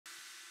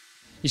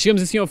E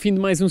chegamos assim ao fim de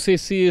mais um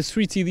CC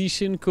Street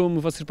Edition.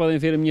 Como vocês podem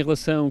ver, a minha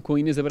relação com a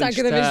Inês Abrantes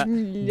está de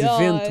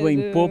vento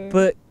em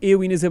popa.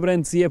 Eu, Inês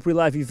Abrantes e April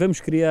Live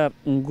vamos criar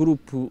um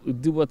grupo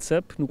de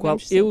WhatsApp no qual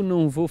eu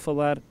não vou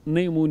falar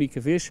nem uma única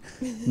vez,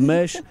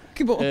 mas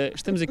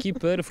estamos aqui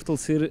para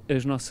fortalecer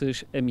as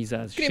nossas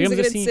amizades. Queremos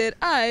agradecer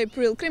à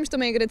April, queremos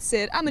também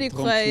agradecer à Maria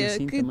Correia,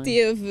 que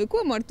teve com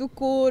a morte do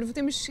Corvo,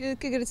 temos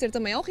que agradecer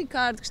também ao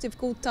Ricardo, que esteve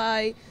com o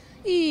Tai.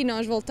 E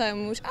nós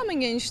voltamos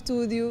amanhã em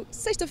estúdio,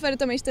 sexta-feira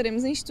também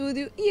estaremos em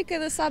estúdio e a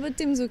cada sábado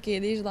temos o quê?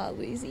 Diz lá,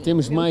 Luizinho.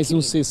 Temos mais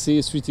um CC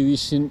Street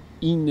Edition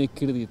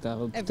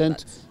inacreditável.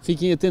 Portanto,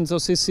 fiquem atentos ao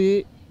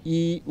CC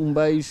e um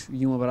beijo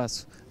e um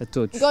abraço a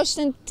todos. Gosto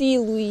tanto de ti,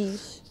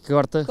 Luís.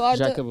 Corta,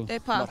 já acabou.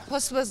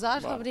 Posso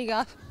bazar?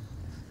 Obrigado.